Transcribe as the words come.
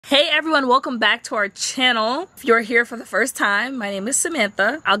Hey everyone, welcome back to our channel. If you're here for the first time, my name is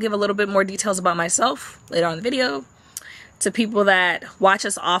Samantha. I'll give a little bit more details about myself later on in the video. To people that watch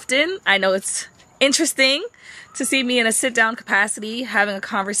us often, I know it's interesting to see me in a sit-down capacity having a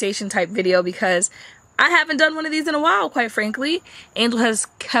conversation type video because I haven't done one of these in a while, quite frankly. Angel has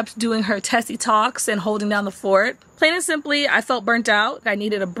kept doing her testy talks and holding down the fort. Plain and simply, I felt burnt out. I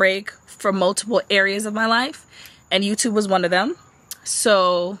needed a break from multiple areas of my life, and YouTube was one of them.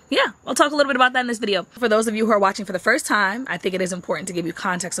 So yeah, I'll talk a little bit about that in this video. For those of you who are watching for the first time, I think it is important to give you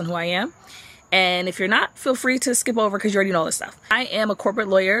context on who I am. And if you're not, feel free to skip over because you already know all this stuff. I am a corporate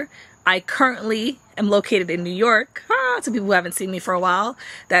lawyer. I currently am located in New York. To people who haven't seen me for a while,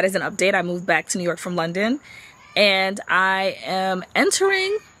 that is an update. I moved back to New York from London. And I am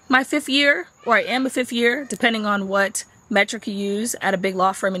entering my 5th year, or I am a 5th year, depending on what metric you use, at a big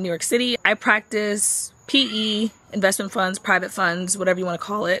law firm in New York City. I practice PE, investment funds, private funds, whatever you want to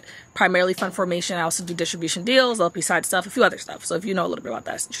call it, primarily fund formation. I also do distribution deals, LP side stuff, a few other stuff. So if you know a little bit about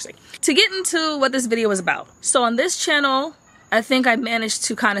that, it's interesting. To get into what this video is about. So on this channel, I think I managed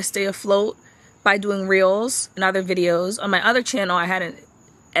to kind of stay afloat by doing reels and other videos. On my other channel, I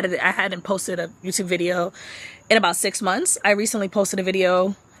hadn't posted a YouTube video in about 6 months. I recently posted a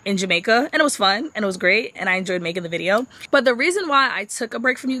video in Jamaica and it was fun and it was great and I enjoyed making the video. But the reason why I took a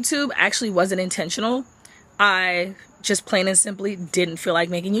break from YouTube actually wasn't intentional. I just plain and simply didn't feel like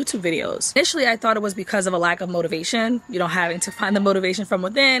making YouTube videos. Initially, I thought it was because of a lack of motivation, having to find the motivation from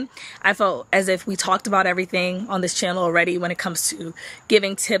within. I felt as if we talked about everything on this channel already when it comes to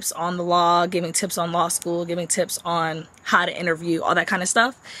giving tips on the law, giving tips on law school, giving tips on how to interview, all that kind of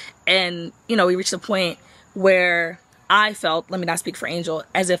stuff. And, we reached a point where I felt, let me not speak for Angel,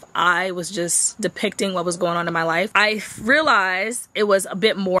 as if I was just depicting what was going on in my life. I realized it was a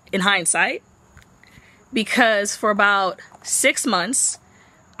bit more in hindsight, because for about 6 months,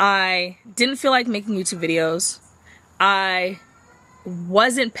 I didn't feel like making YouTube videos. I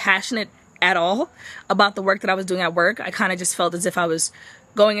wasn't passionate at all about the work that I was doing at work. I kind of just felt as if I was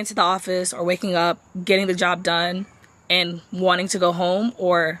going into the office or waking up, getting the job done, and wanting to go home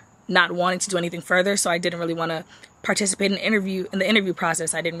or not wanting to do anything further. So I didn't really want to participate in the interview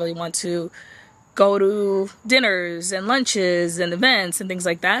process. I didn't really want to go to dinners and lunches and events and things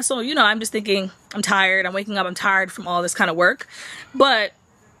like that. So, I'm just thinking, I'm tired. I'm waking up, I'm tired from all this kind of work. But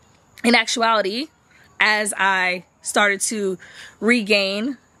in actuality, as I started to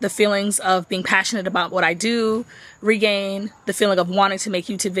regain the feelings of being passionate about what I do, regain the feeling of wanting to make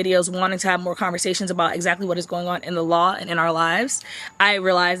YouTube videos, wanting to have more conversations about exactly what is going on in the law and in our lives, I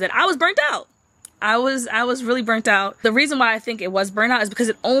realized that I was burnt out. I was really burnt out. The reason why I think it was burnout is because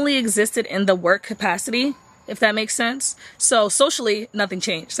it only existed in the work capacity, if that makes sense. So socially, nothing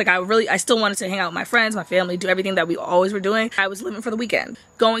changed. Like I still wanted to hang out with my friends, my family, do everything that we always were doing. I was living for the weekend.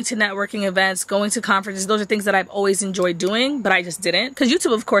 Going to networking events, going to conferences, those are things that I've always enjoyed doing, but I just didn't. Because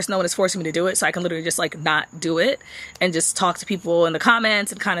YouTube, of course, no one is forcing me to do it, so I can literally just not do it and just talk to people in the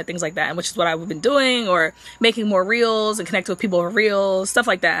comments and kind of things like that, and which is what I've been doing, or making more reels and connect with people over reels, stuff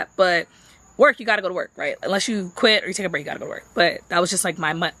like that. But work, you gotta go to work, right? Unless you quit or you take a break, you gotta go to work. But that was just like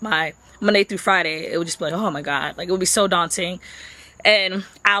my Monday through Friday. It would just be like, oh my God, like it would be so daunting. And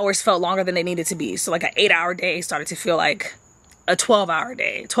hours felt longer than they needed to be. So like an 8-hour day started to feel like a 12-hour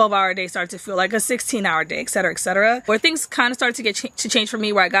day. 12-hour day started to feel like a 16-hour day, etc., etc. Where things kind of started to change for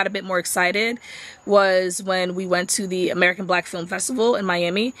me, where I got a bit more excited, was when we went to the American Black Film Festival in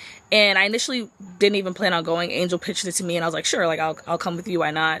Miami. And I initially didn't even plan on going. Angel pitched it to me and I was like, sure, like I'll come with you,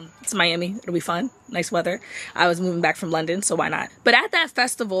 why not? It's Miami, it'll be fun, nice weather. I was moving back from London, so why not? But at that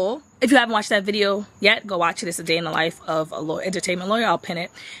festival, if you haven't watched that video yet, go watch it. It's a day in the life of a entertainment lawyer. I'll pin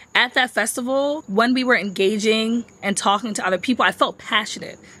it. At that festival, when we were engaging and talking to other people, I felt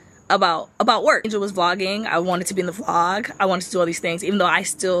passionate about work. Angel was vlogging. I wanted to be in the vlog. I wanted to do all these things, even though I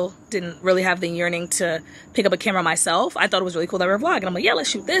still didn't really have the yearning to pick up a camera myself. I thought it was really cool that we were vlogging. I'm like, yeah, let's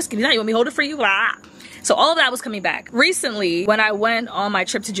shoot this. Give me that. You want me to hold it for you? Blah. So all of that was coming back. Recently, when I went on my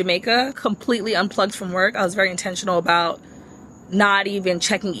trip to Jamaica, completely unplugged from work, I was very intentional about not even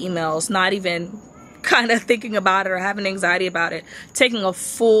checking emails, not even kind of thinking about it or having anxiety about it. Taking a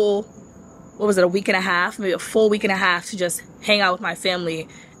full, a week and a half, maybe a full week and a half to just hang out with my family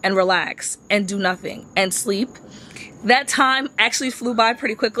and relax and do nothing and sleep. That time actually flew by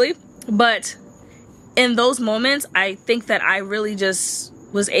pretty quickly, but in those moments, I think that I really just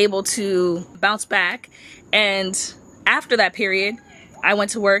was able to bounce back. And after that period, I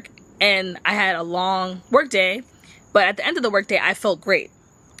went to work and I had a long work day, but at the end of the work day, I felt great.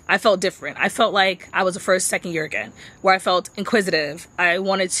 I felt different. I felt like I was a first, second year again, where I felt inquisitive. I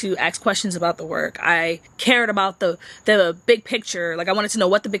wanted to ask questions about the work. I cared about the big picture. Like, I wanted to know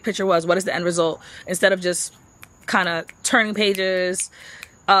what the big picture was. What is the end result? Instead of just kind of turning pages,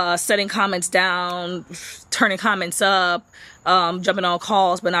 setting comments down, turning comments up, jumping on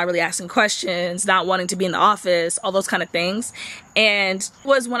calls but not really asking questions, not wanting to be in the office, all those kind of things. And it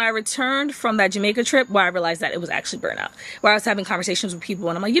was when I returned from that Jamaica trip where I realized that it was actually burnout, where I was having conversations with people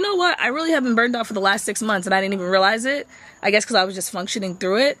and I'm like, you know what, I really have been burned out for the last 6 months and I didn't even realize it. I guess because I was just functioning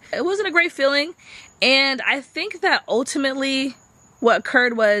through it. It wasn't a great feeling. And I think that ultimately what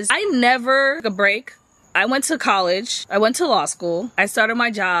occurred was I never took a break. I went to college, I went to law school, I started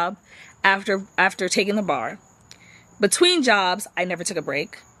my job after taking the bar. Between jobs, I never took a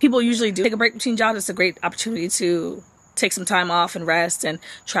break. People usually do take a break between jobs. It's a great opportunity to take some time off and rest and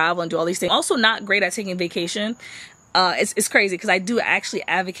travel and do all these things. Also not great at taking vacation. It's crazy because I do actually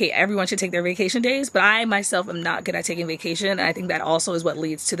advocate everyone should take their vacation days, but I myself am not good at taking vacation. And I think that also is what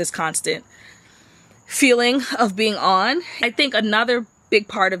leads to this constant feeling of being on. I think another big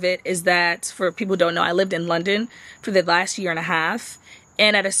part of it is that, for people who don't know, I lived in London for the last year and a half.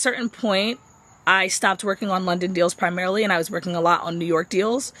 And at a certain point, I stopped working on London deals primarily, and I was working a lot on New York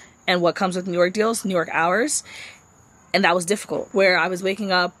deals. And what comes with New York deals? New York hours. And that was difficult, where I was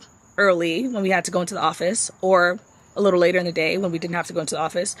waking up early when we had to go into the office, or a little later in the day when we didn't have to go into the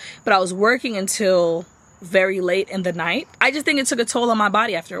office. But I was working until very late in the night. I just think it took a toll on my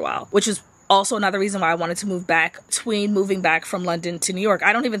body after a while, which is also another reason why I wanted to move back. Between moving back from London to New York,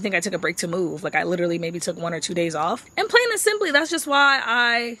 I don't even think I took a break to move. Like, I literally maybe took 1 or 2 days off. And plain and simply, that's just why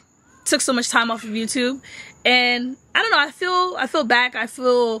I took so much time off of YouTube. And I don't know, I feel back. I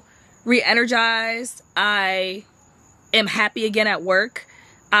feel re-energized. I am happy again at work.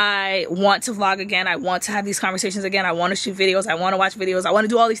 I want to vlog again. I want to have these conversations again. I want to shoot videos. I want to watch videos. I want to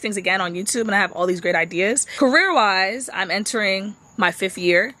do all these things again on YouTube, and I have all these great ideas. Career-wise, I'm entering my 5th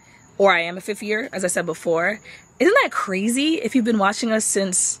year. Or I am a 5th year, as I said before. Isn't that crazy? If you've been watching us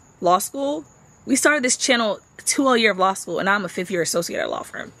since law school, we started this channel 2 whole year of law school, and now I'm a 5th year associate at a law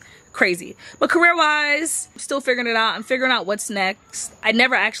firm. Crazy. But career-wise, still figuring it out. I'm figuring out what's next. I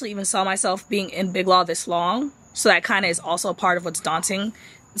never actually even saw myself being in big law this long, so that kind of is also a part of what's daunting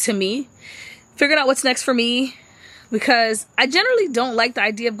to me. Figuring out what's next for me, because I generally don't like the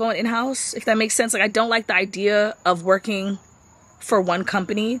idea of going in-house, if that makes sense. Like, I don't like the idea of working for one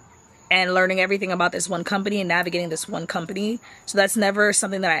company and learning everything about this one company and navigating this one company. So that's never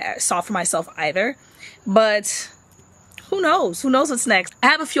something that I saw for myself either. But who knows? Who knows what's next? I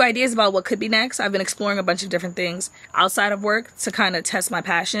have a few ideas about what could be next. I've been exploring a bunch of different things outside of work to kind of test my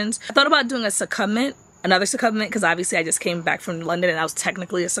passions. I thought about doing a secondment, another secondment, because obviously I just came back from London and I was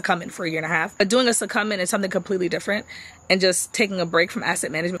technically a secondment for a year and a half. But doing a secondment is something completely different, and just taking a break from asset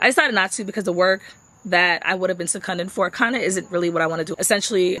management. I decided not to because the work that I would have been seconded for kind of isn't really what I want to do.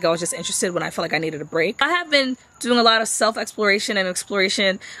 Essentially, I was just interested when I felt like I needed a break. I have been doing a lot of self-exploration and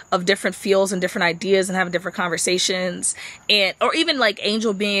exploration of different fields and different ideas, and having different conversations, and or even like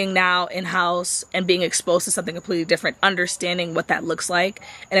angel being now in-house and being exposed to something completely different, understanding what that looks like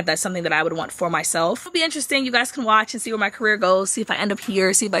and if that's something that I would want for myself. It'll be interesting. You guys can watch and see where my career goes, see if I end up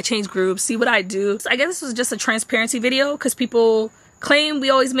here, see if I change groups, see what I do. So I guess this was just a transparency video because people claim we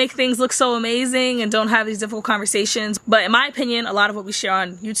always make things look so amazing and don't have these difficult conversations. But in my opinion, a lot of what we share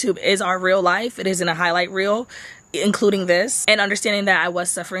on YouTube is our real life. It isn't a highlight reel, including this. And understanding that I was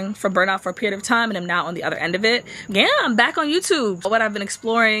suffering from burnout for a period of time and I'm now on the other end of it. Yeah, I'm back on YouTube. What I've been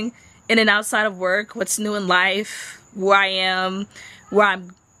exploring in and outside of work, what's new in life, where I am, where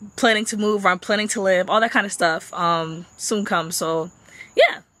I'm planning to move, where I'm planning to live, all that kind of stuff soon comes. So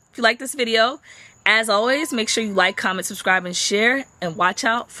yeah, if you like this video, as always, make sure you like, comment, subscribe, and share, and watch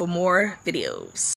out for more videos.